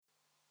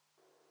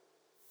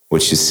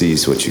What you see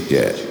is what you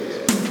get.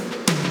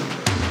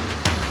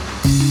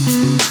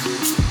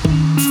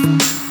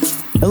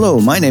 Hello,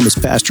 my name is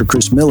Pastor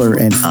Chris Miller,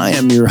 and I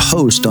am your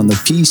host on the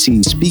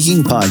PC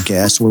Speaking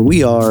Podcast, where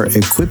we are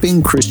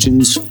equipping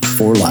Christians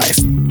for life.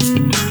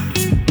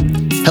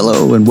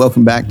 Hello, and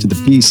welcome back to the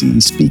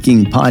PC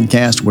Speaking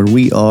Podcast, where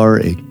we are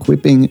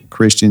equipping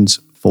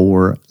Christians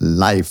for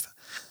life.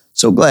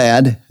 So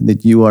glad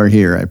that you are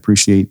here. I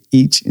appreciate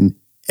each and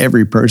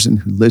every person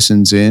who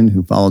listens in,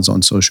 who follows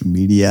on social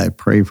media. I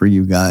pray for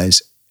you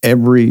guys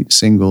every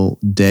single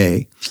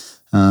day.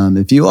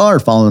 If you are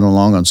following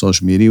along on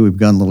social media, we've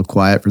gone a little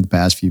quiet for the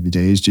past few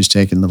days, just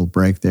taking a little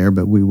break there,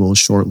 but we will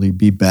shortly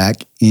be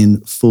back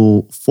in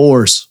full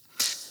force.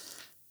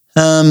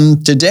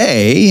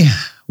 Today,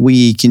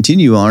 we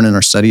continue on in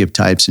our study of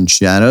types and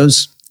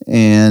shadows,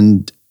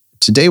 and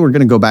today we're going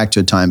to go back to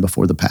a time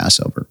before the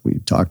Passover. We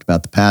talked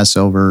about the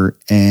Passover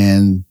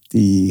and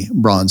the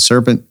bronze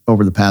serpent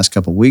over the past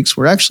couple of weeks.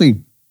 We're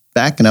actually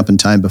backing up in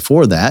time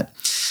before that.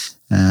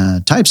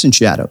 Types and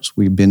shadows.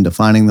 We've been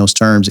defining those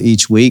terms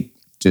each week.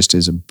 Just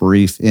as a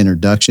brief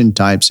introduction,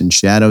 types and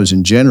shadows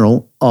in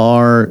general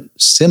are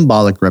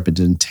symbolic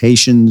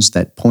representations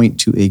that point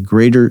to a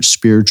greater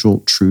spiritual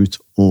truth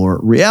or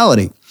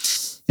reality.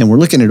 And we're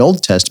looking at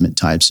Old Testament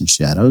types and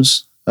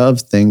shadows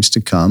of things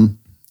to come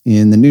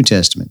in the New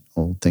Testament.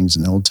 Old things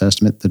in the Old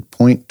Testament that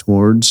point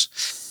towards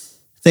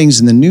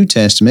things in the New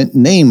Testament,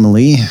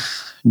 namely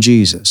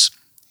Jesus.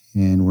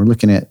 And we're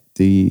looking at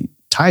the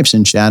types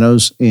and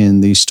shadows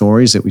in these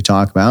stories that we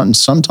talk about, and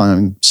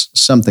sometimes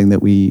something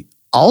that we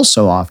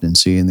also often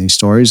see in these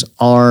stories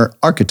are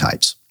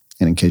archetypes.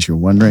 And in case you're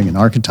wondering, an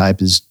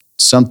archetype is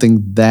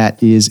something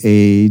that is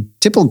a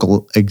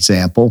typical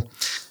example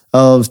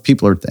of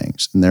people or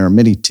things. And there are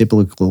many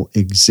typical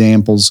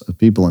examples of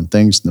people and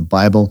things in the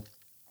Bible,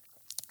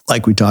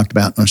 like we talked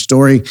about in our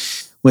story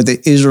with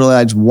the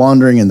Israelites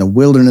wandering in the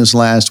wilderness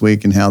last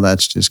week, and how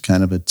that's just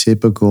kind of a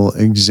typical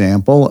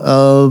example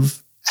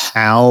of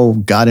how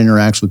God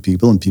interacts with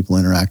people and people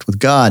interact with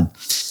God.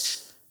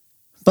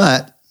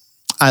 But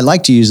I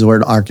like to use the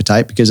word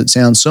archetype because it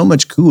sounds so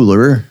much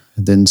cooler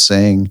than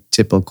saying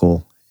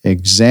typical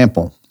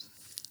example.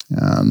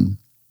 In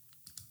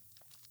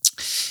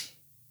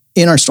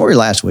our story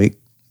last week,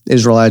 the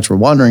Israelites were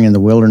wandering in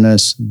the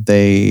wilderness.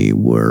 They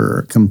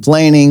were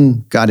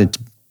complaining. God had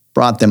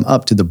brought them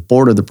up to the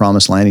border of the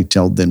promised land. He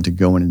told them to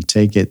go in and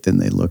take it. Then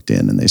they looked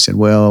in and they said,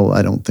 well,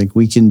 I don't think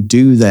we can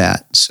do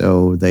that.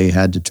 So they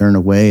had to turn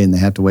away, and they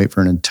have to wait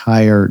for an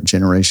entire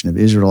generation of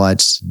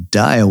Israelites to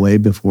die away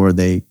before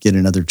they get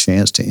another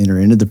chance to enter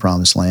into the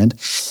promised land.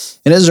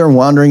 And as they're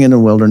wandering in the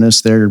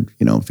wilderness, they're,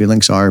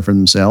 feeling sorry for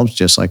themselves,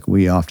 just like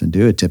we often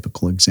do, a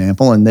typical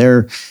example. And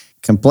they're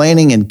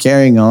complaining and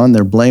carrying on.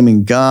 They're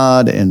blaming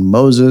God and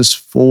Moses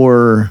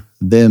for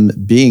them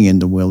being in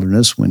the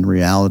wilderness, when in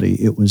reality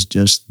it was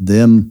just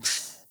them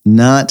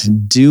not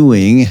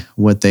doing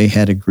what they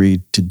had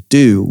agreed to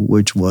do,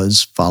 which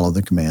was follow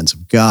the commands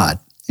of God.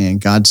 And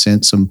God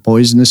sent some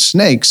poisonous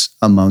snakes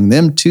among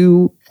them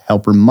to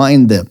help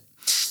remind them.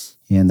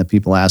 And the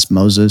people asked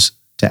Moses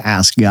to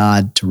ask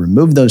God to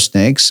remove those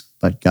snakes,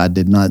 but God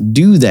did not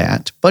do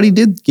that. But he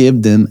did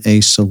give them a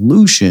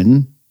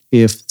solution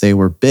if they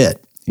were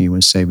bit. He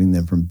was saving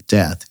them from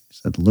death. He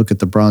said, look at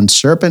the bronze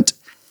serpent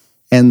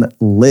and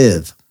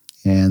live.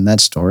 And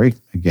that story,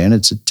 again,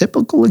 it's a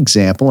typical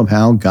example of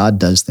how God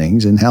does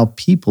things and how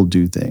people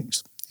do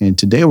things. And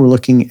today we're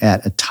looking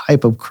at a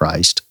type of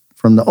Christ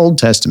from the Old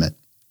Testament,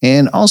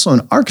 and also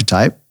an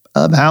archetype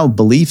of how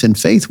belief and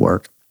faith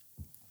work.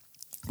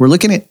 We're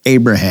looking at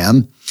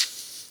Abraham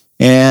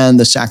and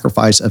the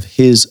sacrifice of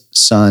his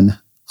son,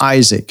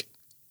 Isaac.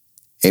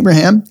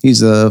 Abraham, he's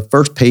the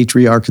first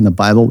patriarch in the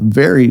Bible,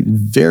 very,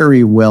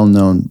 very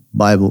well-known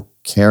Bible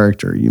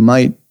character. You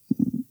might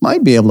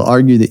be able to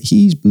argue that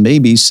he's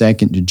maybe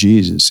second to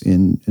Jesus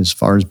in as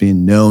far as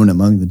being known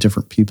among the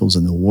different peoples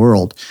in the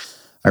world.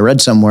 I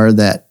read somewhere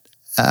that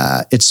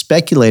it's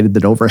speculated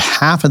that over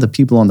half of the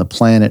people on the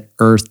planet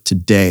Earth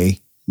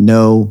today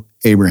know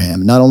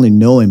Abraham. Not only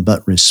know him,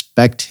 but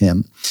respect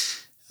him.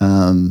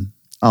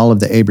 All of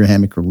the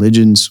Abrahamic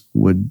religions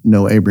would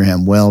know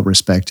Abraham well,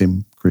 respect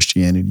him.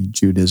 Christianity,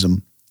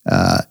 Judaism,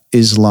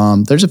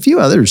 Islam. There's a few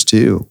others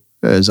too,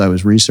 as I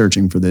was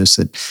researching for this,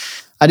 that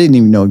I didn't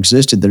even know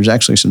existed. There's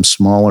actually some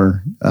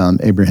smaller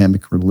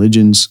Abrahamic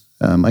religions.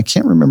 I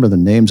can't remember the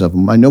names of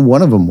them. I know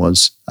one of them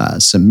was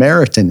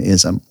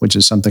Samaritanism, which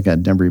is something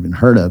I'd never even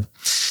heard of.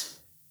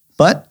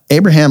 But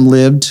Abraham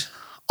lived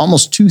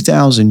almost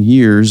 2,000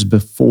 years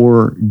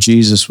before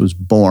Jesus was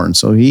born.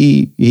 So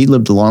he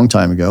lived a long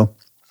time ago.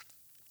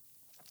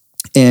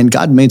 And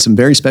God made some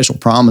very special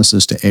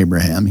promises to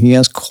Abraham. He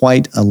has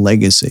quite a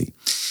legacy.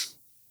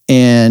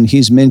 And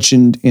he's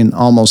mentioned in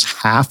almost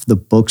half the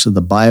books of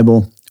the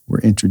Bible.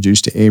 We're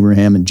introduced to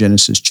Abraham in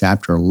Genesis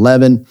chapter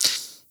 11.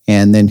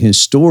 And then his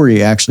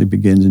story actually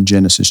begins in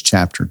Genesis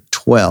chapter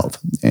 12.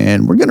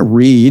 And we're going to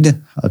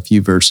read a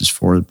few verses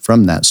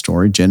from that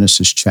story,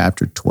 Genesis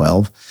chapter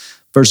 12,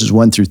 verses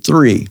 1 through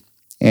 3.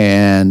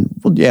 And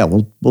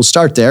we'll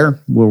start there.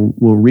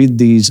 We'll read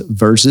these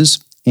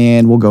verses,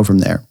 and we'll go from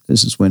there.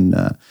 This is when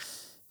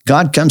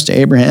God comes to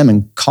Abraham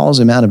and calls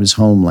him out of his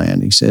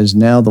homeland. He says,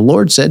 "Now the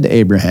Lord said to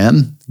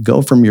Abraham,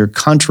 go from your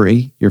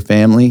country, your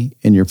family,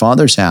 and your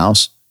father's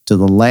house to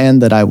the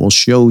land that I will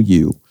show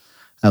you.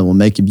 I will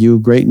make of you a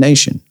great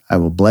nation. I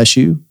will bless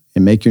you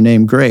and make your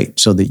name great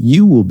so that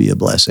you will be a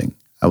blessing.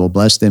 I will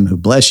bless them who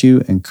bless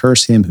you and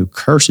curse him who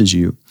curses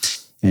you.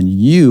 And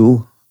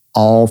you,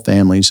 all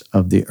families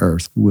of the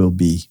earth, will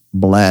be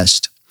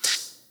blessed."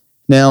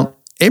 Now,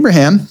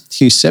 Abraham,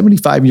 he's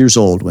 75 years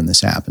old when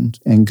this happened,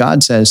 and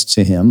God says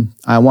to him,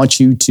 "I want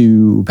you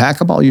to pack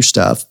up all your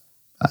stuff,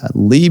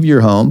 leave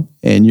your home,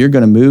 and you're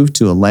going to move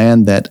to a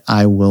land that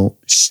I will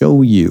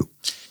show you."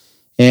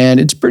 And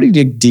it's a pretty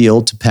big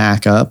deal to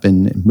pack up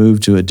and move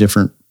to a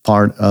different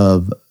part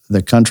of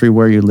the country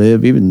where you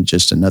live, even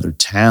just another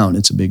town.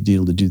 It's a big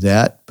deal to do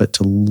that. But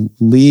to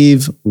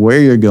leave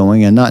where you're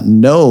going and not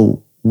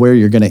know where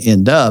you're going to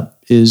end up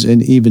is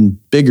an even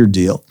bigger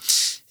deal.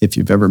 If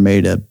you've ever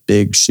made a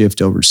big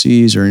shift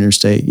overseas or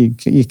interstate,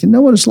 you can know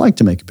what it's like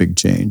to make a big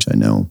change. I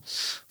know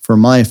for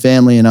my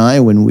family and I,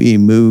 when we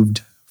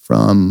moved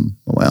from,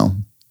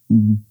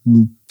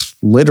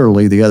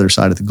 literally the other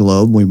side of the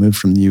globe, we moved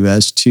from the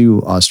U.S.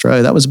 to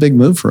Australia. That was a big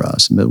move for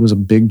us, and it was a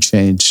big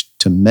change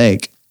to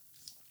make.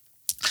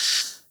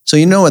 So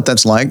you know what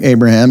that's like,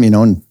 Abraham,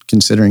 and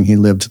considering he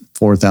lived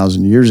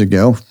 4,000 years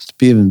ago, it'd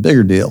be an even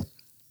bigger deal.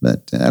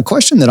 But a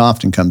question that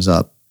often comes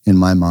up in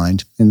my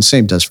mind, and the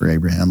same does for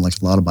Abraham,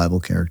 like a lot of Bible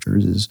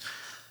characters, is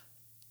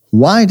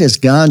why does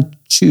God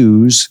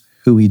choose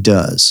who he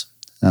does?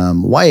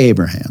 Why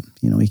Abraham?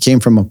 He came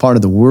from a part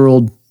of the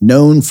world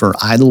known for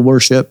idol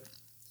worship.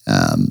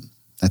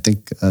 I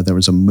think there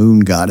was a moon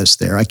goddess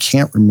there. I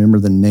can't remember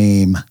the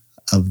name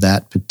of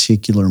that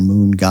particular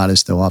moon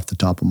goddess, though, off the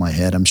top of my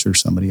head. I'm sure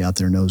somebody out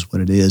there knows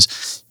what it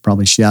is,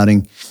 probably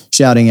shouting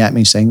at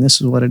me saying, "This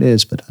is what it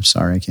is," but I'm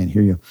sorry, I can't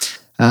hear you.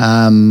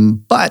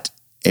 But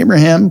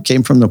Abraham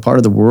came from the part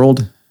of the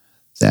world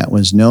that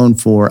was known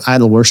for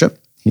idol worship.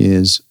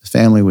 His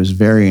family was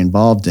very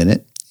involved in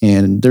it.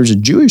 And there's a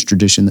Jewish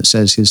tradition that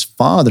says his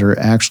father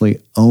actually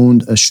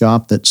owned a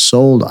shop that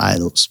sold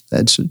idols.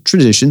 That's a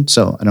tradition,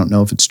 so I don't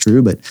know if it's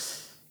true, but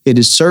it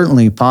is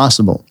certainly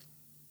possible.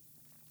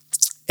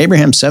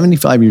 Abraham's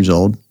 75 years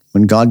old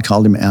when God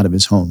called him out of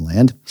his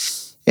homeland.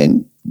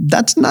 And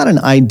that's not an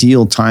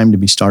ideal time to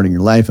be starting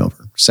your life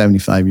over,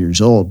 75 years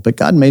old. But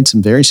God made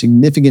some very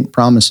significant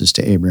promises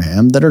to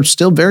Abraham that are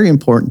still very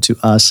important to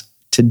us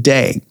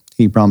today.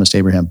 He promised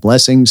Abraham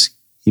blessings,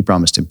 he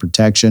promised him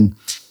protection,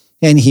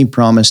 and he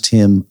promised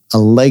him a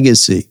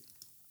legacy.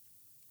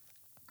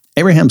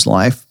 Abraham's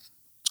life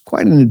was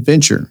quite an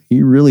adventure.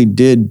 He really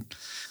did,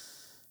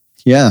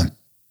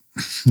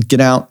 get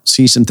out,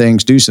 see some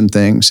things, do some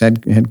things,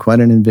 had quite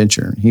an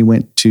adventure. He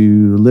went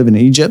to live in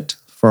Egypt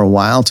for a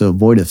while to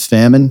avoid a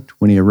famine.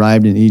 When he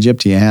arrived in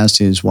Egypt, he asked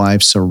his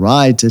wife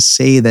Sarai to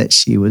say that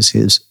she was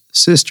his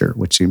sister,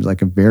 which seems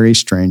like a very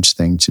strange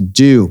thing to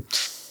do.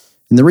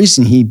 And the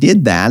reason he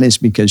did that is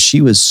because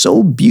she was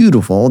so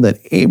beautiful that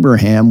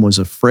Abraham was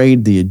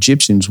afraid the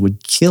Egyptians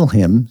would kill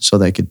him so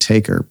they could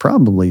take her,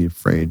 probably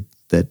afraid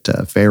that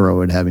Pharaoh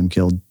would have him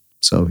killed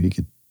so he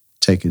could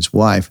take his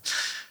wife.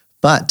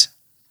 But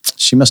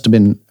she must have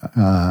been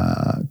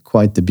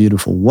quite the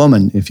beautiful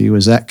woman if he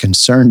was that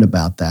concerned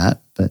about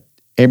that. But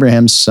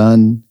Abraham's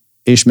son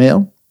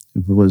Ishmael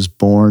was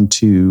born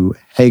to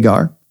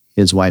Hagar,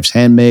 his wife's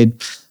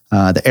handmaid.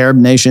 The Arab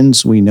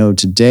nations we know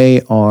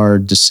today are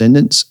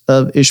descendants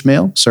of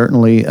Ishmael,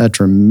 certainly a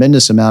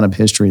tremendous amount of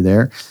history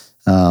there.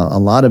 A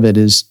lot of it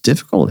is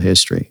difficult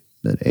history.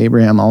 But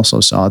Abraham also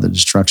saw the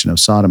destruction of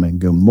Sodom and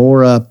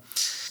Gomorrah,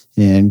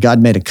 and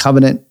God made a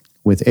covenant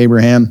with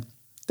Abraham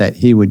that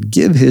he would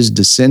give his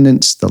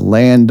descendants the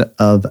land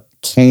of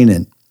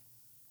Canaan.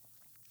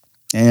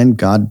 And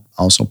God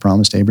also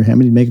promised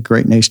Abraham he'd make a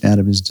great nation out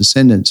of his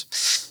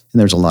descendants. And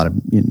there's a lot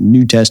of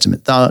New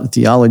Testament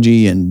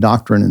theology and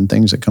doctrine and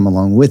things that come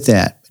along with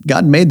that.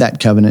 God made that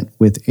covenant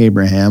with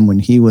Abraham when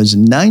he was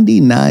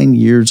 99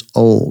 years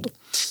old,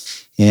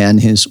 and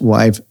his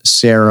wife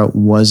Sarah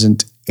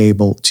wasn't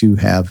able to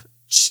have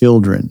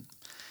children.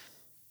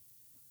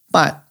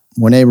 But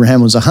when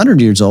Abraham was 100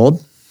 years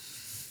old,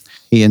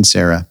 he and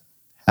Sarah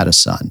had a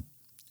son.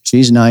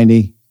 She's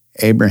 90,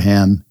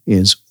 Abraham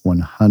is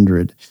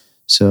 100.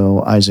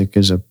 So Isaac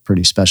is a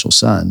pretty special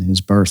son.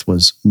 His birth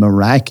was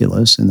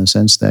miraculous in the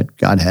sense that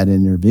God had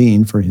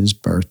intervened for his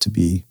birth to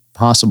be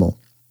possible.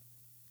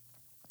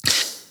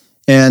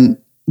 And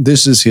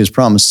this is his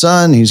promised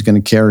son. He's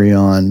going to carry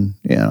on,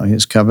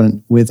 his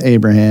covenant with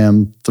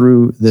Abraham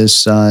through this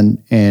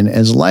son. And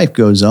as life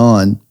goes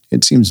on,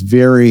 it seems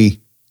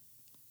very,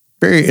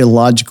 very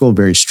illogical,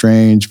 very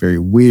strange, very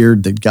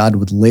weird that God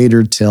would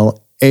later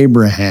tell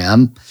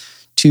Abraham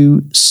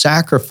to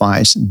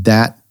sacrifice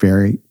that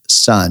very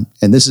son.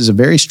 And this is a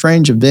very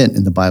strange event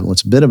in the Bible.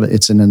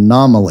 It's an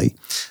anomaly.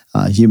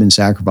 Human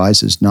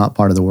sacrifice is not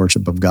part of the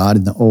worship of God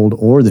in the Old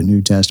or the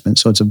New Testament.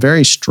 So it's a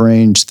very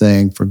strange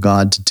thing for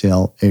God to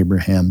tell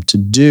Abraham to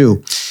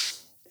do.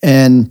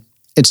 And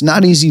It's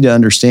not easy to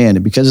understand.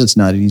 And because it's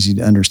not easy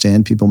to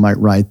understand, people might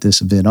write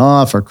this event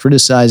off or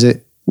criticize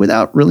it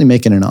without really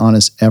making an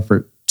honest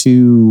effort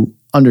to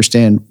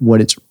understand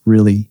what it's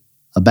really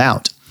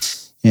about.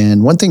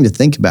 And one thing to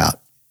think about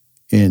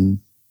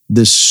in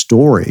this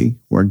story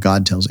where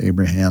God tells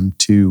Abraham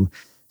to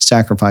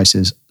sacrifice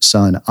his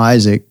son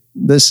Isaac,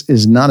 this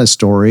is not a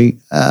story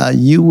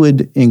you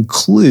would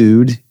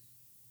include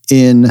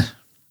in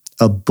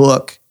a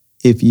book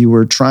if you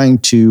were trying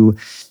to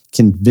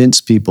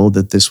convince people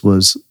that this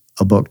was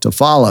a book to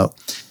follow.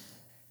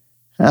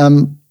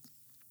 And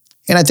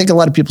I think a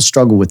lot of people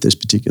struggle with this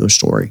particular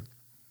story.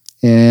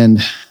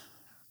 And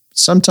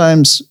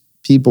sometimes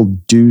people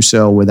do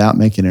so without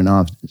making an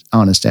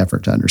honest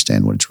effort to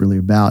understand what it's really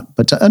about.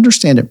 But to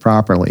understand it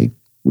properly,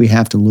 we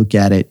have to look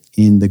at it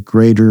in the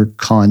greater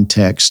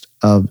context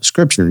of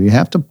Scripture. You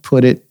have to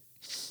put it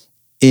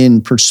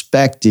in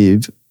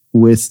perspective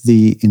with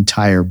the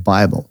entire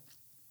Bible.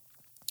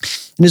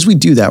 And as we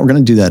do that, we're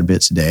going to do that a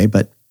bit today,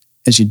 but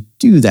as you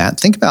do that,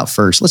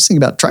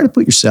 try to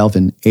put yourself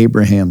in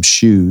Abraham's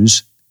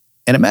shoes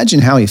and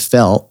imagine how he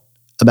felt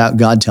about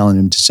God telling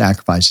him to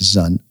sacrifice his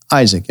son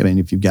Isaac. I mean,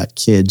 if you've got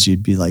kids,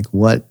 you'd be like,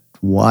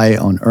 why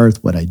on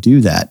earth would I do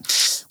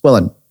that? Well,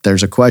 and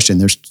there's a question.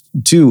 There's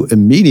two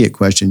immediate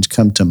questions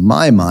come to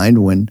my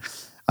mind when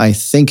I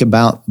think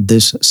about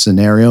this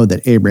scenario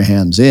that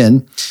Abraham's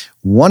in.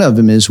 One of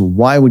them is,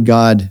 why would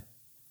God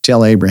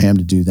tell Abraham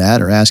to do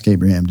that or ask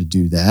Abraham to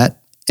do that?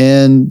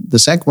 And the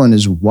second one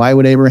is, why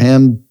would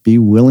Abraham be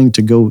willing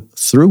to go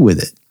through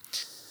with it?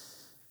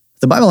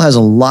 The Bible has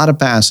a lot of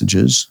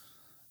passages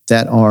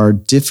that are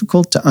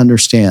difficult to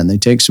understand. They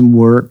take some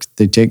work,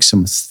 they take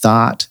some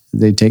thought,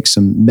 they take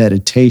some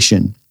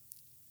meditation.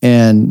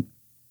 And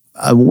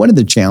one of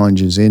the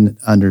challenges in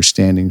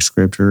understanding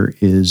Scripture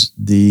is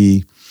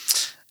the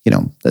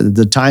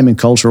time and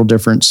cultural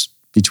difference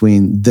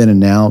between then and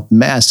now,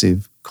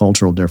 massive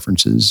cultural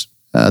differences.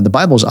 The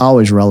Bible is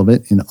always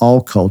relevant in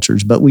all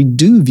cultures, but we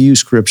do view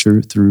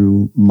Scripture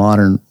through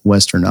modern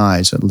Western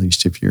eyes, at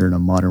least if you're in a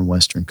modern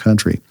Western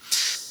country.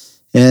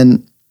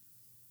 And,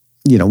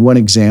 one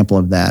example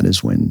of that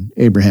is when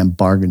Abraham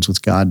bargains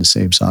with God to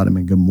save Sodom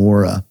and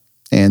Gomorrah.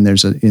 And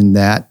in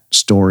that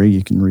story,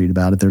 you can read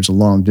about it, there's a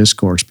long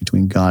discourse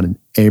between God and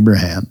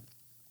Abraham.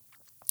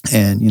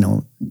 And,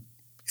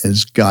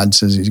 as God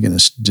says he's going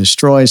to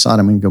destroy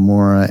Sodom and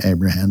Gomorrah,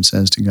 Abraham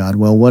says to God,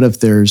 well, what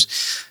if there's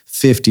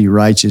 50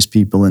 righteous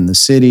people in the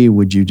city?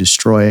 Would you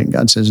destroy it? And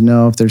God says,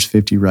 no, if there's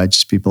 50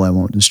 righteous people, I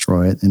won't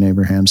destroy it. And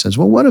Abraham says,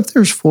 well, what if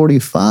there's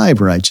 45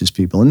 righteous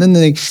people? And then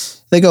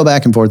they go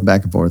back and forth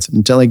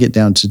until they get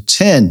down to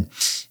 10.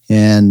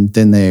 And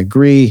then they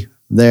agree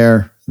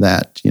there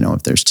that,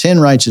 if there's 10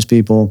 righteous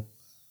people,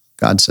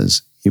 God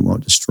says he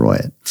won't destroy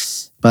it.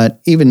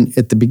 But even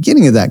at the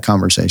beginning of that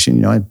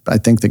conversation, I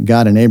think that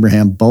God and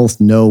Abraham both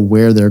know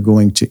where they're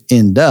going to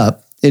end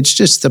up. It's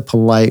just the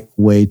polite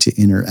way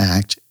to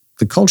interact,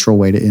 the cultural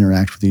way to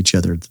interact with each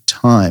other at the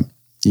time.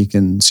 You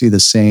can see the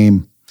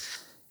same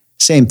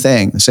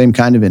thing, the same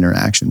kind of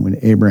interaction when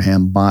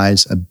Abraham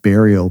buys a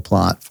burial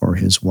plot for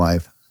his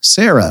wife,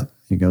 Sarah.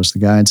 He goes to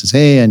the guy and says,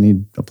 hey, I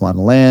need a plot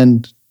of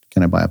land.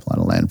 Can I buy a plot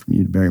of land from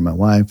you to bury my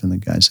wife? And the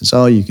guy says,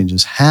 oh, you can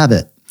just have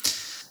it.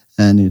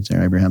 And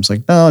Abraham's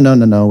like,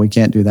 no, we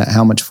can't do that.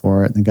 How much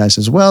for it? And the guy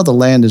says, well, the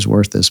land is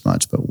worth this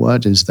much, but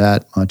what is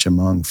that much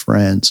among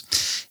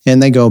friends?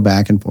 And they go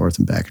back and forth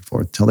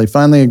until they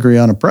finally agree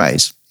on a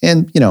price.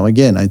 And,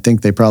 again, I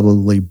think they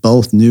probably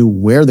both knew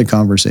where the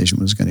conversation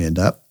was going to end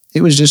up.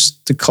 It was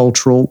just the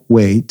cultural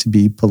way to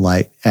be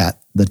polite at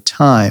the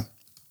time.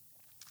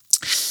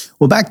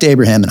 Well, back to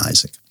Abraham and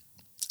Isaac.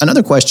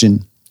 Another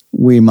question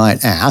we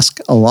might ask,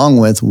 along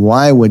with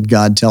why would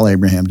God tell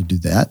Abraham to do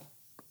that?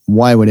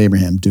 Why would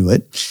Abraham do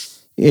it?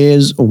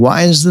 Is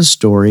why is the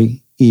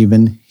story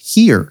even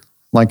here?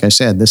 Like I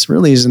said, this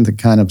really isn't the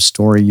kind of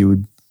story you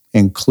would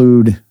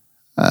include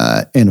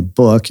in a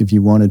book if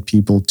you wanted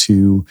people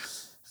to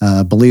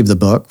believe the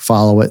book,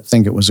 follow it,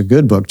 think it was a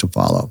good book to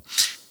follow.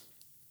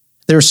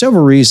 There are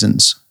several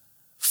reasons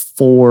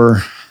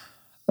for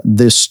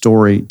this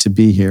story to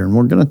be here, and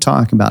we're going to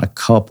talk about a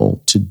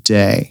couple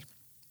today.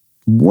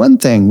 One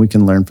thing we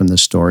can learn from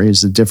this story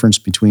is the difference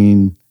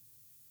between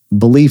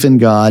belief in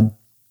God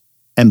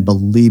and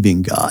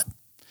believing God.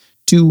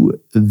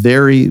 Two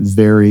very,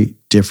 very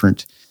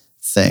different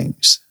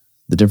things.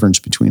 The difference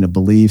between a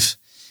belief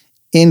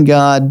in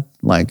God,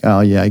 like,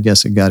 oh yeah, I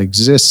guess that God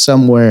exists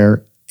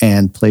somewhere,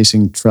 and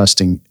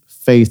trusting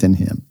faith in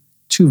him.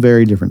 Two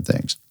very different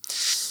things.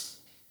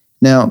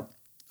 Now,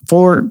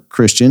 for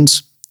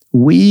Christians,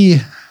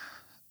 we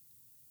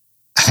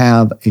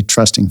have a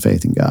trusting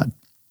faith in God.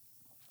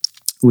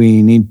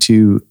 We need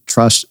to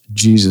trust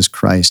Jesus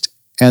Christ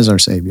as our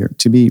Savior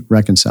to be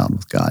reconciled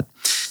with God.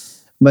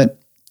 But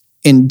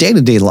in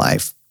day-to-day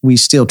life, we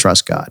still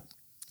trust God.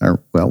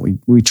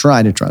 We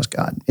try to trust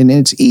God. And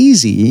it's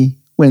easy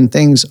when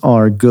things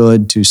are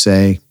good to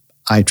say,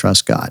 I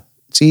trust God.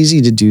 It's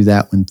easy to do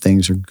that when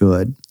things are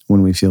good,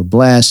 when we feel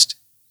blessed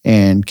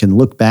and can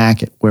look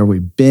back at where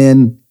we've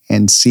been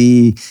and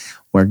see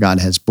where God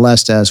has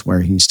blessed us,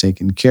 where he's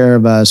taken care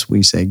of us,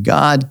 we say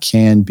God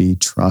can be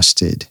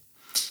trusted.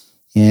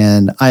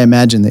 And I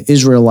imagine the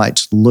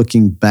Israelites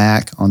looking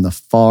back on the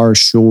far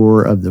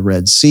shore of the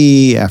Red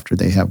Sea after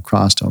they have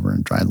crossed over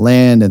in dry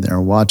land, and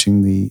they're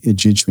watching the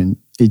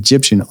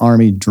Egyptian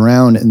army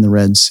drown in the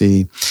Red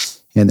Sea.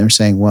 And they're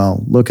saying,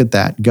 well, look at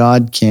that.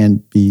 God can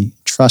be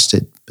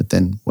trusted. But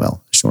then,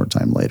 well, a short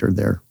time later,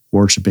 they're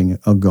worshiping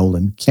a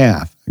golden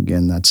calf.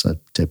 Again, that's a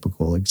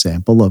typical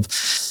example of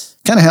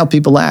kind of how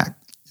people act.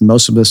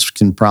 Most of us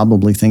can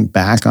probably think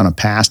back on a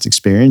past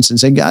experience and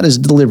say, God has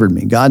delivered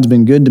me. God's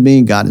been good to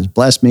me. God has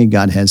blessed me.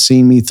 God has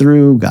seen me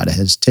through. God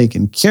has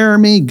taken care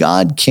of me.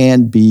 God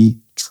can be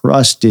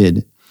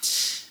trusted.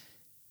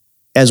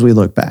 As we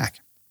look back,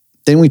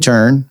 then we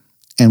turn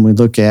and we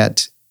look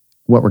at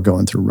what we're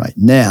going through right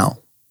now,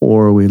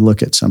 or we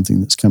look at something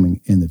that's coming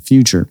in the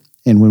future.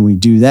 And when we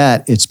do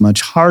that, it's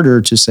much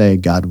harder to say,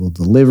 God will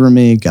deliver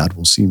me. God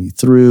will see me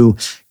through.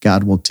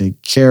 God will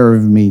take care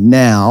of me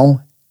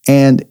now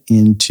and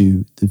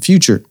into the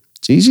future.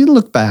 It's easy to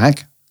look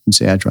back and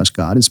say, I trust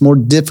God. It's more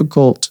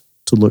difficult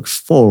to look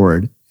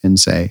forward and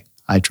say,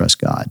 I trust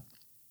God.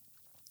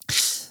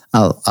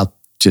 I'll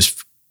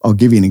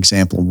give you an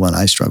example of one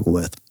I struggle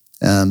with.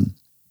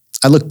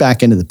 I look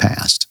back into the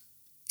past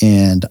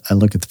and I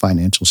look at the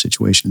financial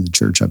situation of the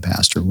church I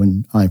pastor.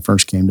 When I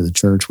first came to the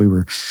church, we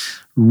were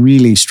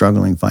really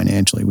struggling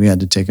financially. We had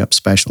to take up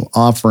special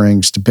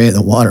offerings to pay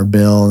the water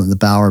bill and the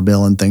power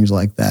bill and things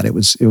like that. It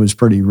was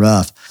pretty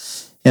rough.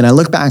 And I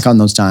look back on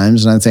those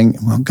times and I think,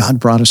 well, God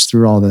brought us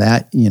through all of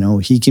that. You know,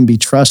 he can be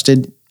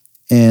trusted,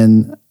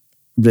 and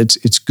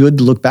it's good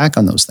to look back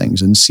on those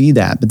things and see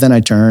that. But then I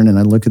turn and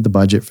I look at the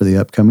budget for the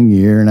upcoming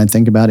year and I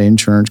think about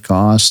insurance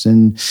costs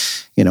and,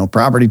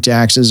 property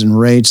taxes and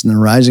rates and the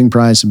rising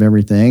price of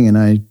everything. And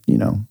I,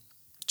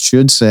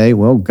 should say,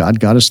 well, God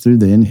got us through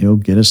then. He'll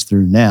get us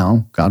through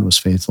now. God was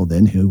faithful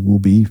then. He will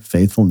be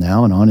faithful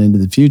now and on into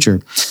the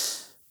future.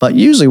 But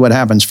usually what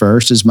happens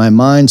first is my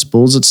mind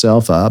spools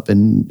itself up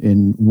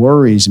and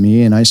worries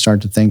me, and I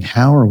start to think,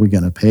 how are we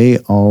going to pay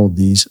all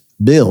these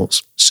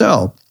bills?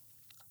 So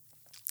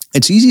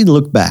it's easy to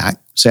look back,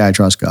 say, I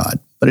trust God,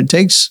 but it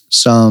takes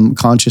some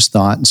conscious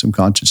thought and some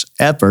conscious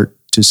effort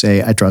to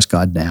say, I trust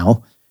God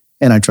now,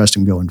 and I trust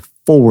him going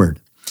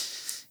forward.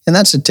 And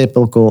that's a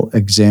typical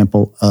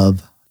example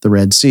of the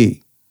Red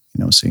Sea.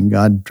 Seeing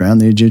God drown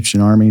the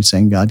Egyptian army,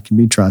 saying God can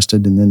be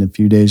trusted, and then a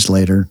few days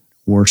later,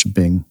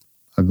 worshiping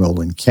a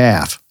golden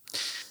calf.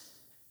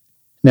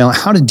 Now,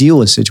 how to deal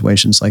with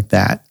situations like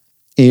that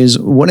is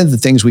one of the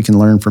things we can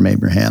learn from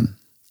Abraham.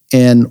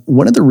 And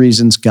one of the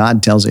reasons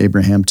God tells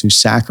Abraham to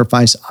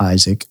sacrifice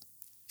Isaac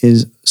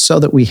is so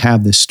that we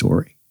have this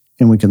story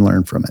and we can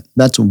learn from it.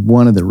 That's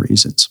one of the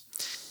reasons.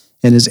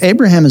 And as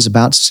Abraham is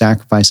about to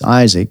sacrifice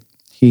Isaac,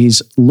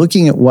 he's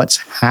looking at what's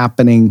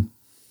happening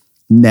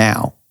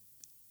now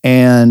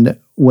and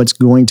what's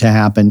going to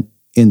happen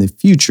in the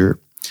future,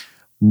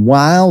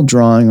 while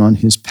drawing on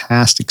his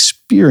past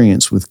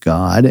experience with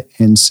God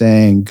and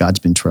saying, God's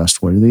been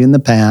trustworthy in the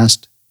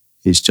past,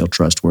 he's still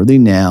trustworthy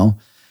now,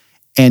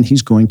 and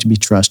he's going to be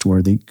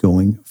trustworthy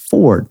going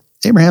forward.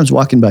 Abraham's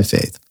walking by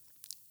faith.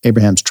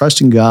 Abraham's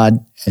trusting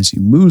God as he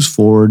moves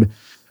forward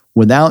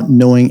without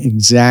knowing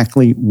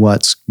exactly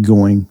what's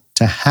going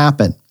to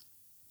happen.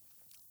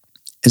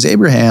 As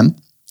Abraham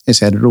is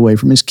headed away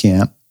from his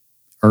camp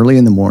early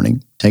in the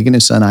morning, taking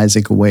his son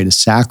Isaac away to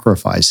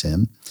sacrifice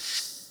him,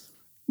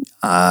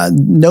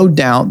 no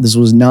doubt this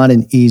was not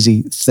an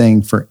easy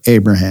thing for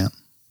Abraham,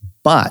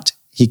 but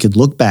he could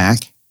look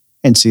back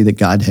and see that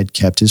God had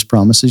kept his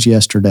promises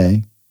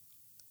yesterday.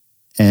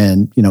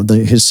 And,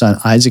 his son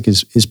Isaac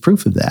is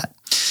proof of that.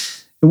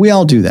 And we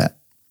all do that.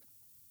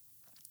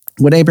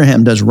 What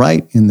Abraham does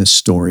right in this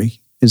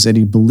story is that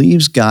he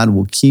believes God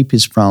will keep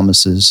his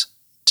promises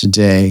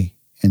today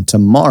and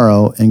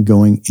tomorrow and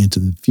going into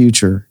the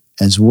future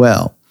as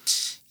well.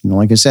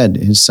 Like I said,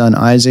 his son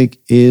Isaac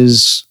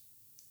is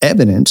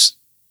evidence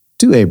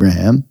to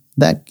Abraham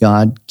that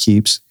God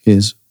keeps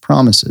his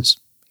promises.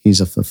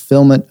 He's a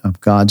fulfillment of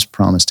God's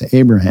promise to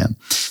Abraham.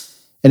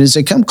 And as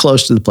they come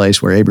close to the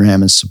place where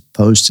Abraham is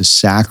supposed to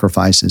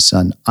sacrifice his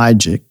son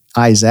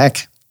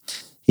Isaac,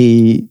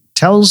 he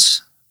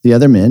tells the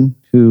other men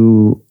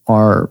who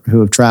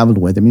have traveled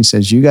with him, he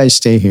says, you guys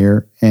stay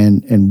here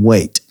and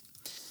wait.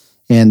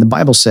 And the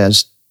Bible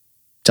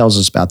tells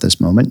us about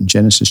this moment in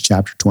Genesis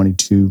chapter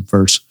 22,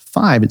 verse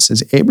 5. It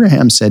says,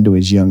 Abraham said to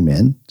his young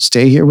men,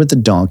 stay here with the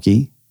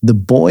donkey. The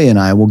boy and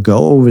I will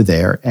go over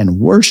there and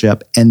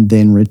worship and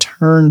then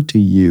return to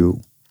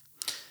you.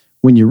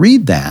 When you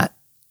read that,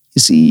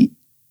 you see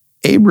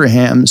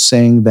Abraham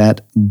saying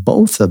that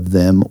both of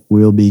them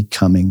will be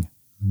coming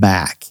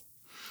back.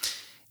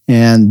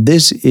 And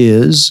this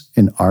is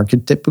an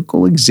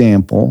archetypical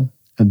example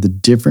of the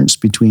difference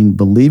between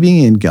believing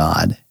in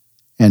God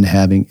and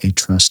having a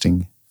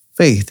trusting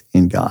faith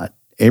in God.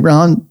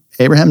 Abraham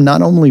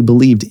not only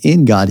believed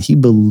in God, he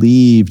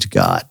believed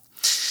God.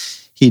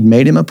 He'd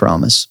made him a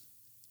promise,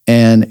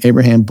 and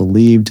Abraham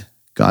believed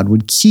God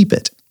would keep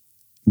it.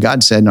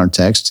 God said in our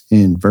text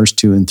in verse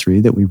 2 and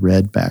 3 that we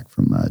read back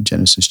from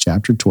Genesis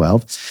chapter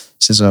 12, it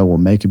says, I will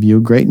make of you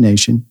a great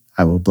nation.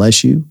 I will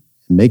bless you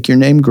and make your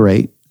name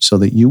great so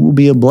that you will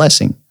be a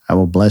blessing. I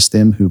will bless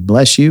them who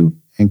bless you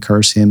and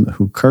curse him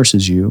who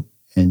curses you.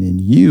 And in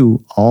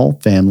you, all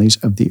families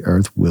of the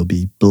earth will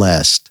be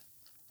blessed.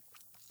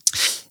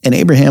 And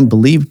Abraham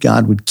believed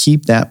God would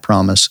keep that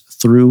promise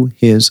through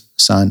his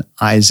son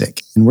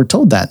Isaac. And we're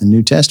told that in the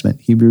New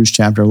Testament. Hebrews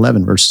chapter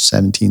 11, verses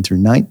 17 through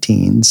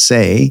 19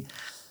 say,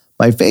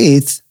 by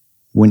faith,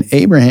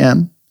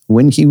 Abraham,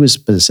 when he was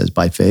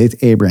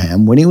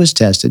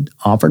tested,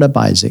 offered up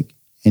Isaac,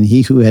 and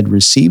he who had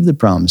received the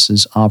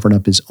promises offered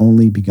up his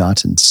only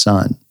begotten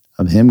son.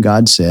 Of him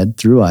God said,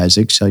 through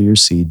Isaac shall your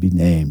seed be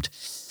named.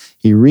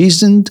 He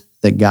reasoned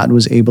that God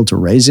was able to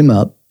raise him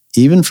up,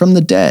 even from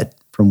the dead,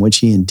 from which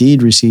he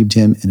indeed received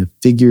him in a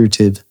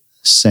figurative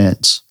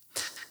sense.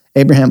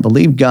 Abraham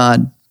believed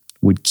God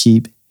would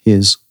keep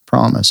his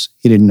promise.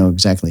 He didn't know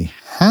exactly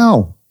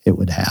how it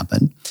would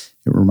happen.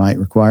 It might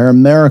require a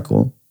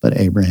miracle, but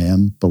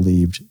Abraham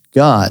believed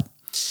God.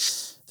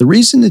 The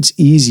reason it's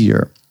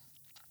easier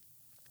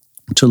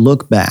to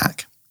look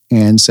back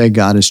and say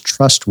God is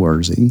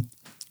trustworthy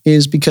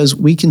is because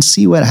we can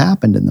see what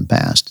happened in the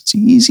past. It's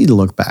easy to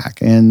look back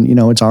and,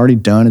 it's already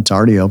done. It's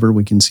already over.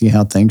 We can see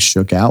how things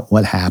shook out,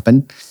 what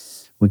happened.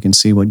 We can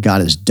see what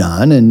God has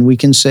done, and we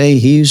can say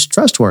he's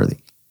trustworthy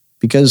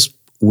because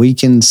we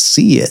can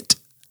see it.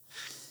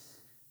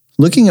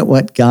 Looking at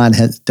what God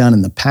has done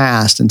in the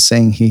past and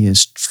saying he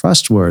is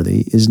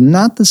trustworthy is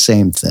not the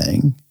same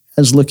thing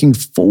as looking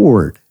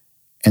forward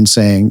and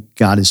saying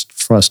God is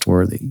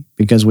trustworthy,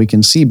 because we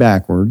can see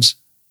backwards,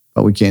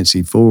 but we can't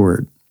see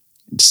forward.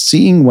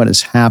 Seeing what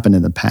has happened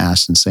in the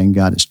past and saying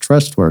God is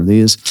trustworthy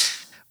is,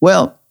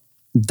 well,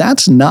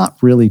 that's not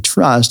really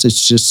trust.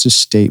 It's just a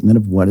statement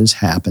of what has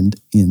happened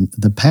in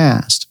the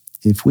past.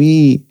 If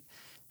we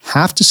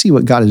have to see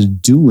what God is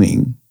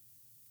doing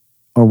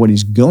or what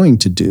he's going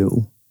to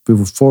do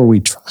before we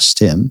trust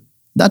him,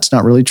 that's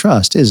not really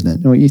trust,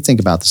 isn't it? You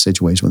think about the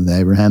situation with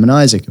Abraham and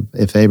Isaac.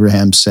 If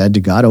Abraham said to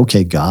God,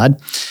 okay,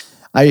 God,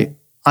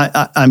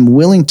 I'm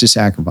willing to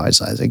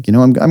sacrifice Isaac.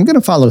 I'm going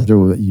to follow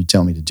through what you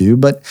tell me to do,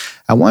 but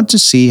I want to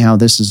see how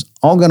this is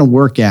all going to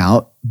work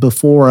out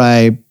before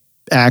I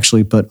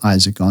actually put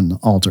Isaac on the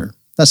altar.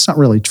 That's not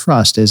really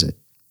trust, is it?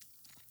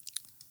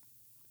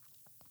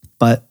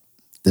 But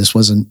this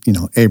wasn't,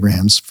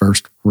 Abraham's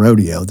first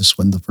rodeo. This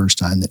wasn't the first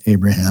time that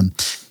Abraham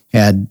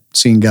had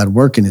seen God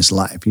work in his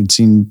life. He'd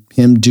seen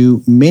him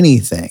do many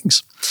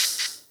things.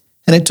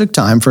 And it took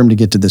time for him to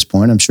get to this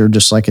point, I'm sure,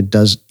 just like it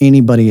does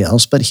anybody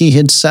else. But he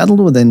had settled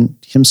within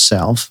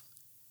himself,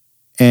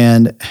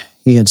 and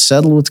he had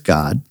settled with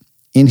God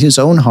in his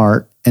own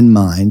heart and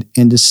mind,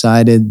 and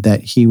decided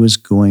that he was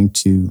going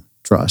to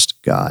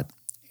trust God.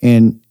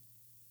 And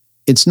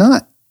it's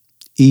not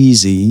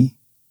easy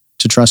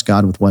to trust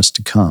God with what's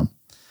to come,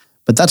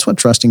 but that's what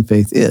trusting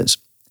faith is.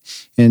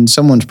 And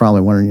someone's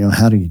probably wondering,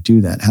 how do you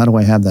do that? How do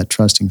I have that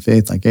trusting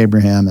faith like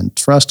Abraham and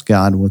trust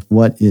God with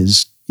what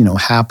is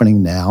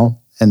happening now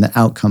and the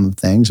outcome of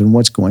things and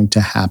what's going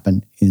to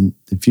happen in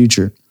the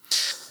future?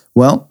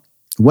 Well,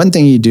 one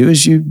thing you do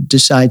is you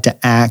decide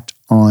to act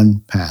on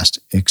past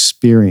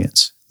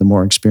experience. The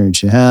more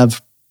experience you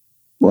have,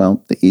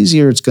 well, the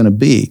easier it's going to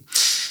be.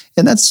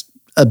 And that's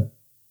a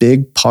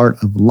big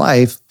part of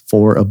life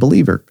for a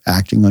believer,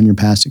 acting on your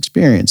past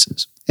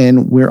experiences.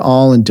 And we're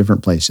all in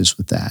different places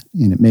with that.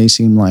 And it may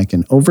seem like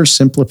an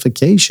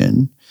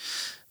oversimplification,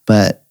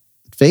 but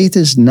faith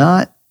is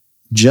not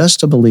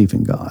just a belief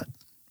in God,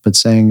 but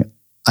saying,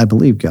 I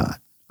believe God.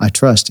 I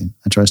trust him.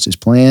 I trust his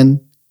plan,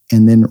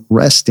 and then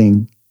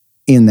resting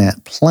in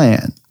that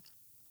plan.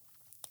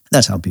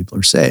 That's how people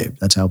are saved.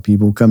 That's how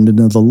people come to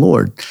know the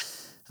Lord.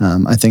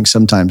 I think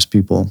sometimes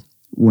people,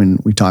 when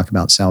we talk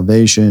about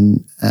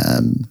salvation,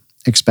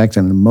 expect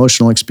an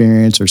emotional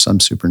experience or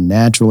some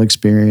supernatural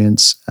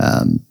experience,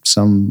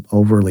 some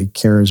overly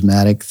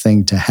charismatic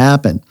thing to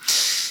happen.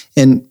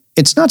 And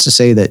it's not to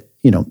say that,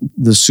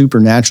 the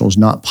supernatural is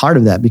not part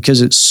of that,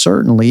 because it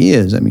certainly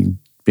is. I mean,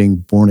 being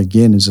born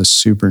again is a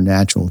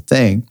supernatural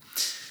thing.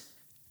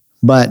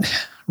 But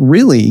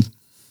really,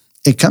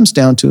 it comes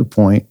down to a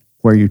point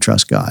where you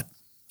trust God.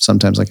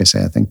 Sometimes, like I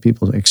say, I think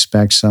people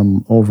expect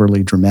some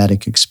overly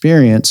dramatic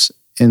experience,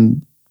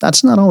 and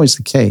that's not always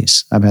the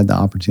case. I've had the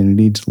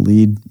opportunity to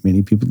lead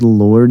many people to the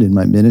Lord in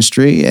my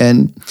ministry,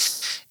 and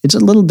it's a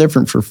little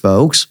different for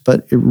folks,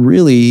 but it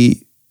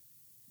really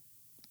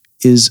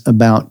is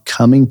about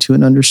coming to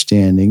an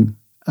understanding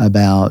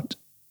about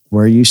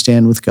where you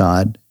stand with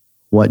God,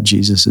 what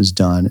Jesus has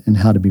done, and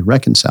how to be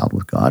reconciled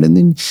with God. And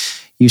then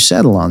you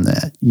settle on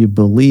that. You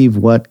believe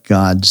what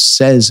God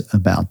says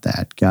about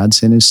that. God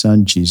sent his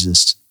son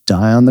Jesus to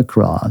die on the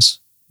cross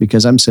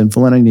because I'm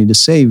sinful and I need a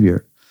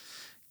Savior.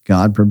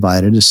 God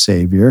provided a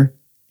Savior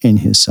in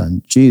his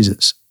son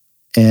Jesus.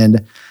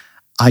 And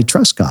I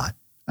trust God.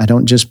 I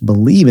don't just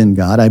believe in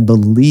God, I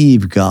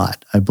believe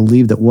God. I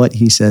believe that what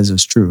he says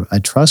is true. I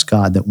trust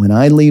God that when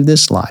I leave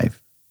this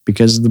life,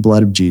 because of the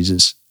blood of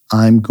Jesus,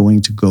 I'm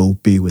going to go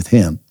be with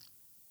him.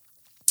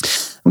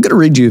 I'm going to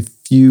read you a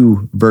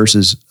few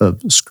verses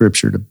of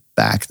scripture to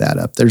back that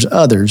up. There's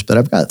others, but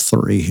I've got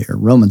 3 here.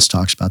 Romans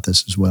talks about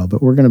this as well,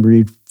 but we're going to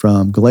read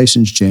from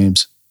Galatians,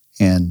 James,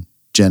 and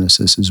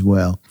Genesis as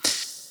well.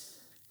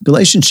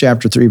 Galatians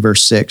chapter 3,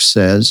 verse 6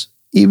 says,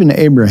 even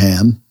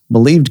Abraham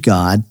believed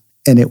God,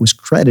 and it was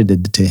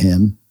credited to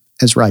him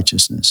as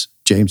righteousness.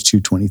 James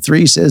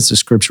 2:23 says the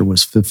scripture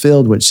was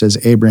fulfilled, which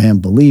says Abraham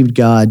believed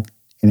God,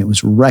 and it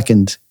was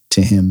reckoned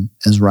to him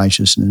as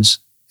righteousness,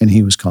 and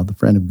he was called the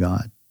friend of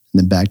God.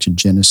 And then back to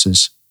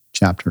Genesis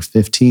chapter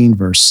 15,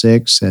 verse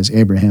 6 says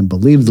Abraham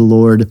believed the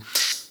Lord,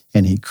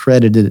 and he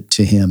credited it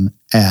to him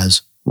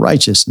as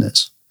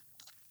righteousness.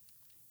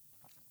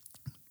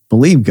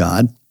 Believe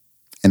God,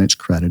 and it's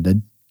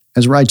credited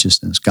as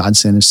righteousness. God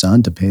sent his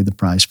son to pay the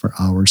price for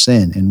our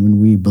sin. And when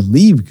we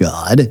believe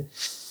God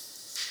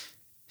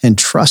and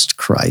trust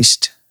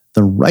Christ,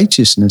 the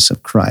righteousness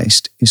of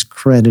Christ is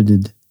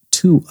credited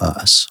to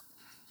us.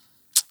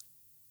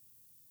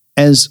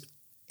 As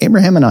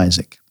Abraham and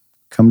Isaac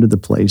come to the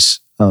place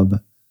of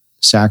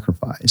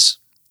sacrifice,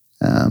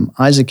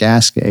 Isaac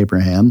asked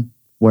Abraham,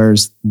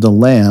 where's the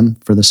lamb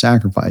for the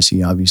sacrifice?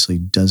 He obviously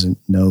doesn't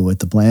know what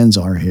the plans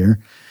are here.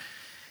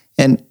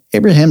 And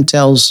Abraham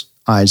tells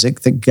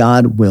Isaac that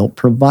God will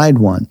provide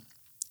one.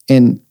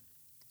 And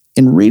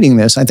in reading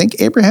this, I think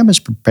Abraham is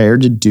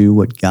prepared to do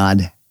what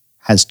God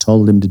has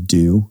told him to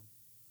do,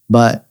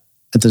 but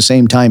at the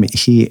same time,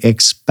 he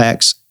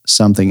expects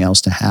something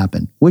else to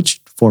happen, which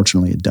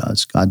fortunately it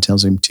does. God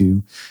tells him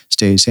to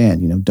stay his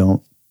hand,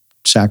 don't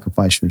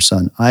sacrifice your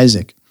son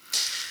Isaac.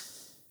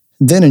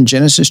 Then in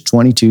Genesis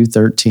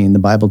 22:13, the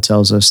Bible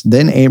tells us,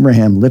 then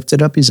Abraham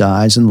lifted up his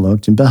eyes and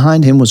looked, and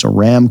behind him was a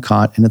ram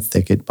caught in a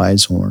thicket by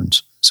his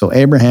horns. So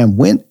Abraham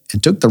went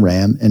and took the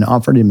ram and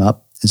offered him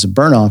up as a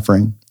burnt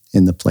offering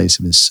in the place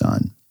of his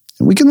son.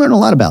 And we can learn a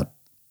lot about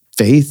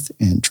faith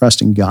and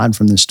trusting God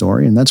from this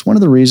story, and that's one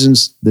of the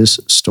reasons this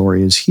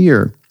story is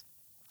here.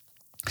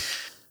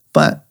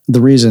 But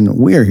the reason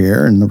we're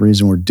here and the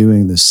reason we're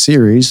doing this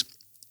series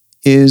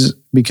is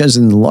because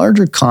in the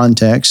larger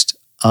context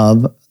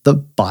of the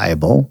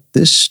Bible,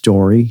 this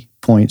story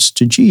points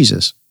to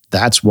Jesus.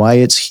 That's why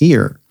it's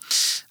here.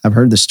 I've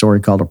heard the story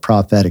called a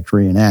prophetic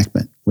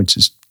reenactment, which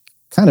is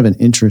kind of an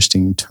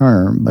interesting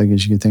term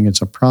because you can think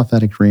it's a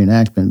prophetic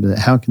reenactment, but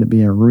how can it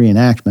be a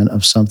reenactment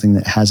of something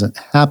that hasn't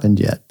happened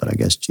yet? But I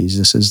guess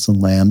Jesus is the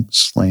lamb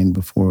slain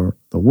before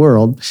the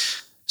world.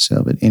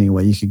 So, but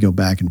anyway, you could go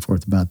back and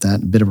forth about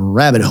that, a bit of a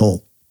rabbit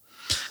hole.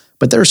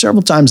 But there are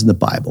several times in the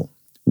Bible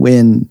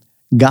when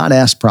God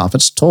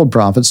told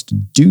prophets to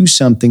do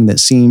something that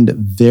seemed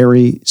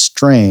very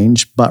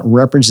strange, but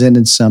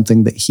represented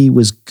something that he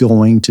was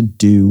going to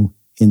do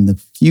in the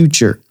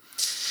future.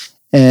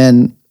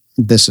 And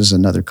this is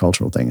another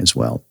cultural thing as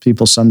well.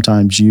 People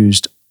sometimes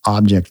used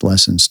object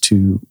lessons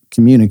to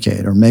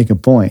communicate or make a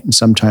point. And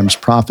sometimes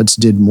prophets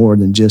did more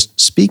than just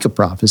speak a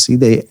prophecy.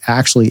 They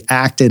actually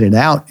acted it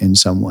out in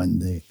some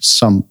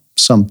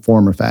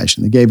form or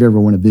fashion. They gave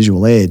everyone a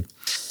visual aid.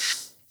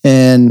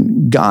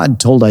 And God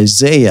told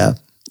Isaiah,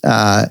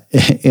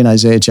 in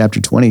Isaiah chapter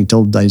 20, he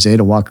told Isaiah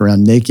to walk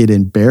around naked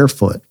and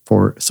barefoot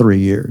for 3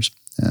 years.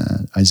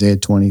 Isaiah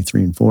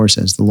 23:4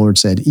 says, the Lord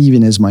said,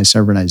 even as my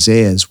servant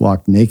Isaiah has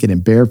walked naked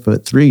and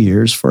barefoot 3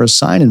 years for a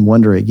sign and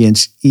wonder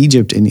against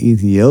Egypt and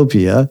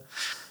Ethiopia,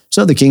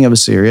 so the king of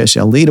Assyria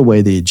shall lead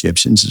away the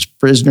Egyptians as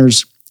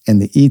prisoners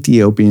and the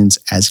Ethiopians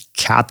as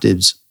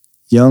captives,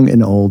 young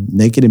and old,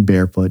 naked and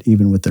barefoot,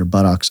 even with their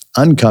buttocks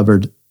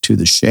uncovered, to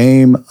the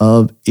shame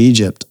of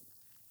Egypt.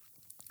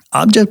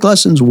 Object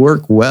lessons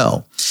work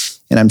well,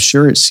 and I'm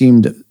sure it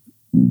seemed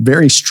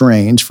very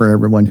strange for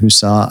everyone who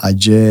saw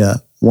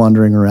Isaiah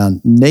wandering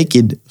around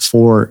naked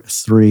for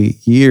 3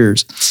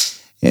 years.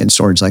 And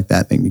stories like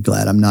that make me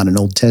glad I'm not an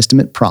Old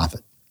Testament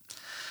prophet.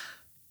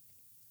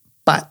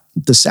 But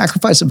the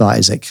sacrifice of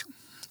Isaac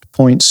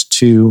points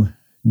to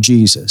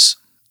Jesus.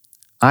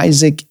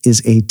 Isaac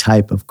is a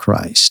type of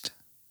Christ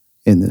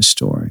in this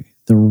story.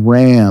 The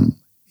ram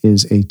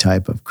is a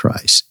type of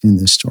Christ in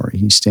this story.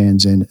 He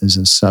stands in as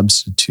a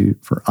substitute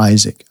for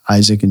Isaac.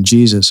 Isaac and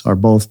Jesus are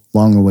both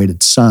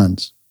long-awaited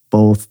sons,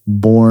 both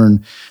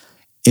born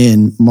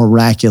in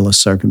miraculous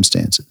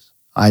circumstances.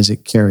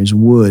 Isaac carries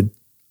wood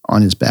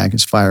on his back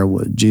as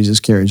firewood. Jesus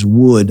carries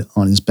wood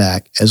on his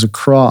back as a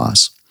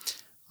cross.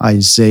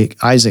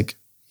 Isaac,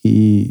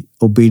 he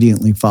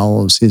obediently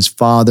follows his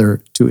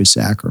father to his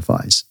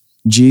sacrifice.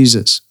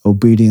 Jesus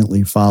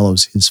obediently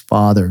follows his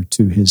father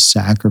to his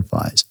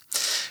sacrifice.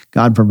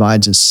 God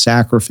provides a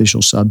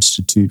sacrificial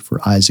substitute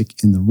for Isaac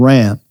in the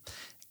ram.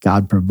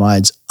 God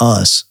provides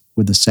us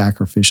with a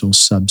sacrificial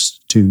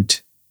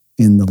substitute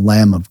in the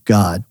Lamb of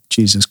God,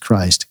 Jesus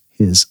Christ,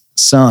 his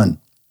son.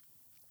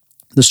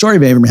 The story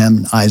of Abraham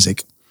and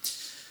Isaac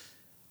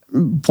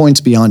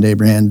points beyond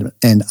Abraham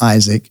and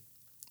Isaac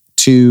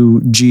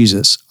to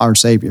Jesus, our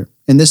Savior.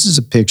 And this is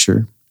a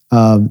picture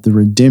of the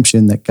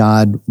redemption that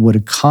God would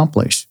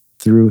accomplish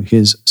through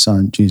his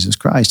son, Jesus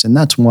Christ. And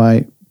that's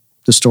why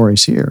the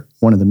story's here.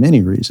 One of the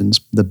many reasons,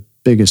 the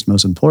biggest,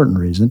 most important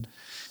reason.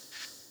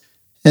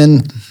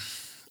 And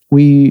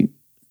we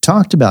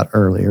talked about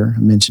earlier, I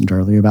mentioned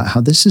earlier about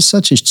how this is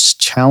such a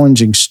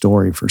challenging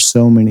story for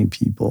so many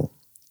people.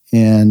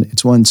 And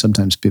it's one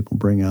sometimes people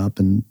bring up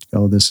and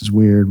go, this is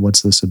weird.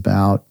 What's this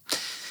about?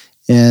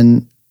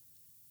 And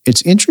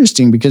it's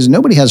interesting because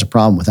nobody has a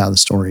problem with how the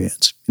story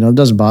ends. It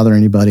doesn't bother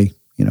anybody.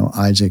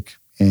 Isaac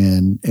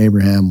and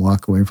Abraham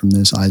walk away from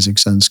this.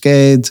 Isaac's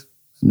unscathed.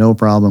 No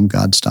problem.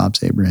 God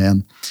stops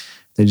Abraham.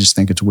 They just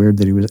think it's weird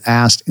that he was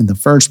asked in the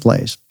first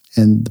place.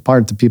 And the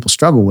part that people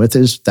struggle with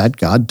is that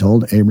God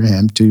told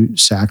Abraham to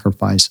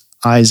sacrifice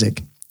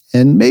Isaac.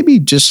 And maybe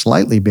just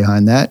slightly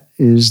behind that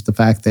is the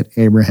fact that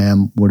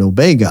Abraham would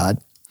obey God.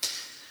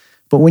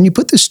 But when you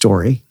put this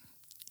story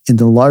in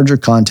the larger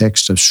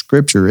context of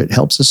Scripture, it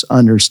helps us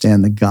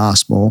understand the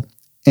gospel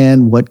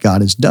and what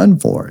God has done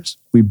for us.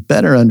 We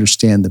better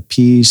understand the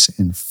peace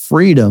and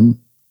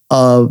freedom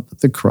of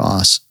the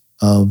cross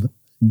of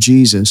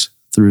Jesus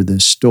through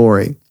this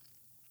story.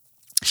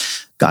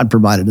 God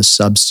provided a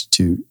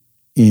substitute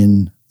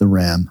in the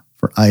ram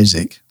for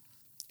Isaac,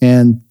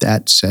 and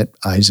that set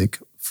Isaac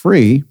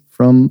free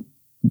from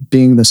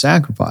being the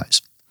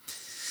sacrifice.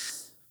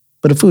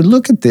 But if we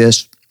look at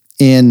this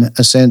in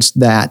a sense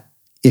that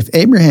if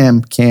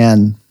Abraham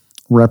can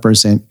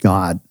represent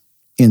God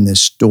in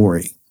this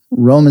story,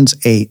 Romans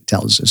 8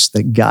 tells us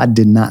that God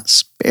did not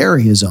spare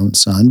his own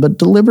son, but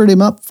delivered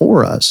him up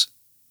for us.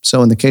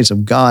 So in the case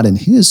of God and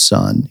his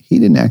son, he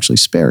didn't actually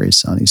spare his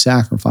son. He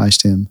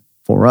sacrificed him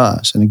for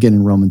us. And again,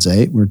 in Romans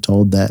 8, we're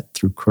told that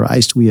through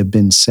Christ, we have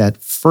been set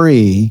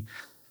free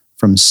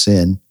from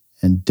sin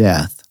and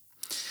death.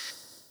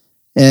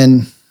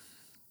 And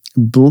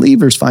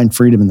believers find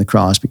freedom in the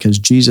cross because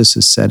Jesus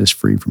has set us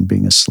free from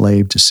being a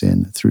slave to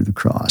sin through the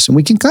cross. And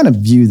we can kind of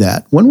view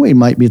that. One way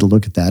might be to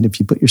look at that if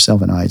you put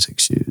yourself in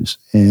Isaac's shoes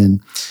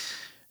and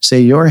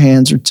say your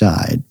hands are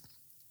tied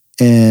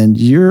and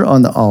you're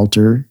on the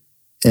altar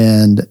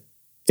and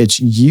it's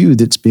you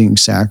that's being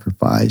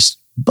sacrificed,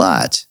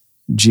 but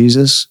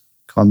Jesus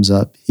comes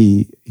up,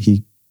 he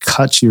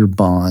cuts your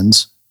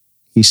bonds,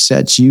 he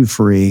sets you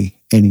free,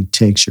 and he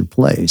takes your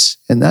place.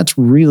 And that's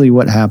really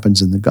what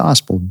happens in the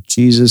gospel.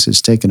 Jesus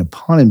has taken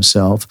upon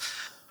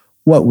himself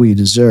what we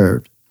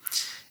deserved.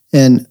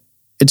 And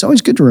it's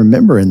always good to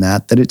remember in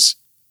that it's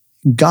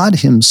God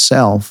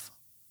himself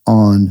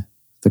on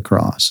the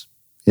cross.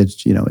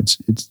 It's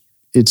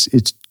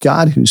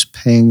God who's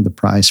paying the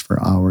price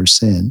for our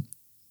sin.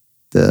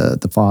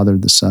 The Father,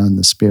 the Son,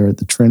 the Spirit,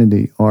 the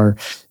Trinity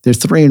they're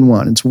three in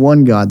one. It's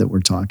one God that we're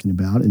talking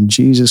about. And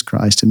Jesus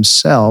Christ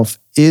himself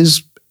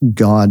is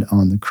God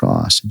on the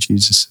cross.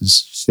 Jesus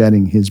is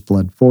shedding his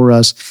blood for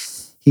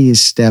us. He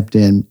has stepped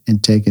in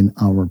and taken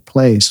our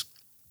place.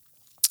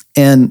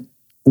 And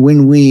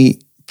when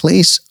we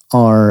place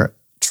our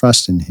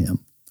trust in him,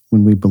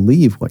 when we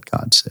believe what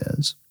God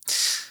says,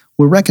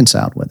 we're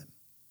reconciled with him.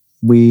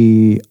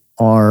 We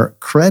are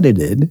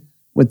credited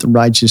with the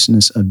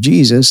righteousness of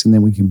Jesus, and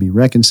then we can be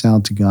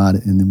reconciled to God,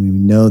 and then we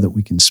know that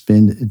we can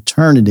spend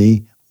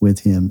eternity with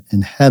him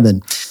in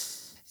heaven.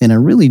 And I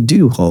really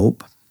do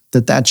hope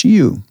that that's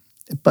you.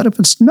 But if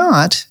it's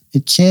not,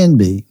 it can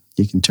be.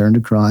 You can turn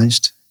to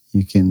Christ.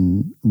 You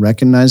can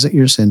recognize that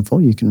you're sinful.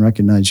 You can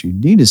recognize you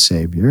need a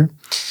Savior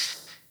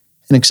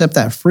and accept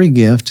that free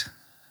gift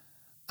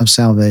of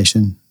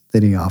salvation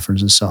that he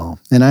offers us all.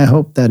 And I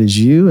hope that is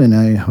you, and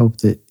I hope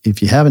that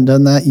if you haven't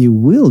done that, you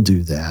will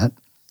do that.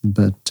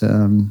 But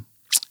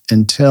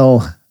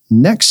until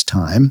next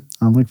time,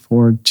 I look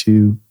forward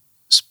to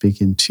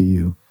speaking to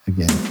you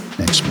again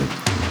next week.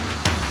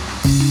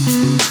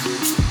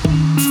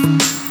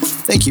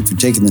 Thank you for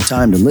taking the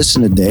time to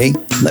listen today.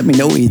 Let me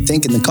know what you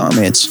think in the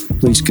comments.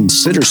 Please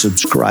consider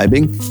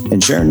subscribing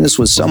and sharing this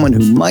with someone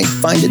who might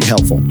find it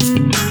helpful.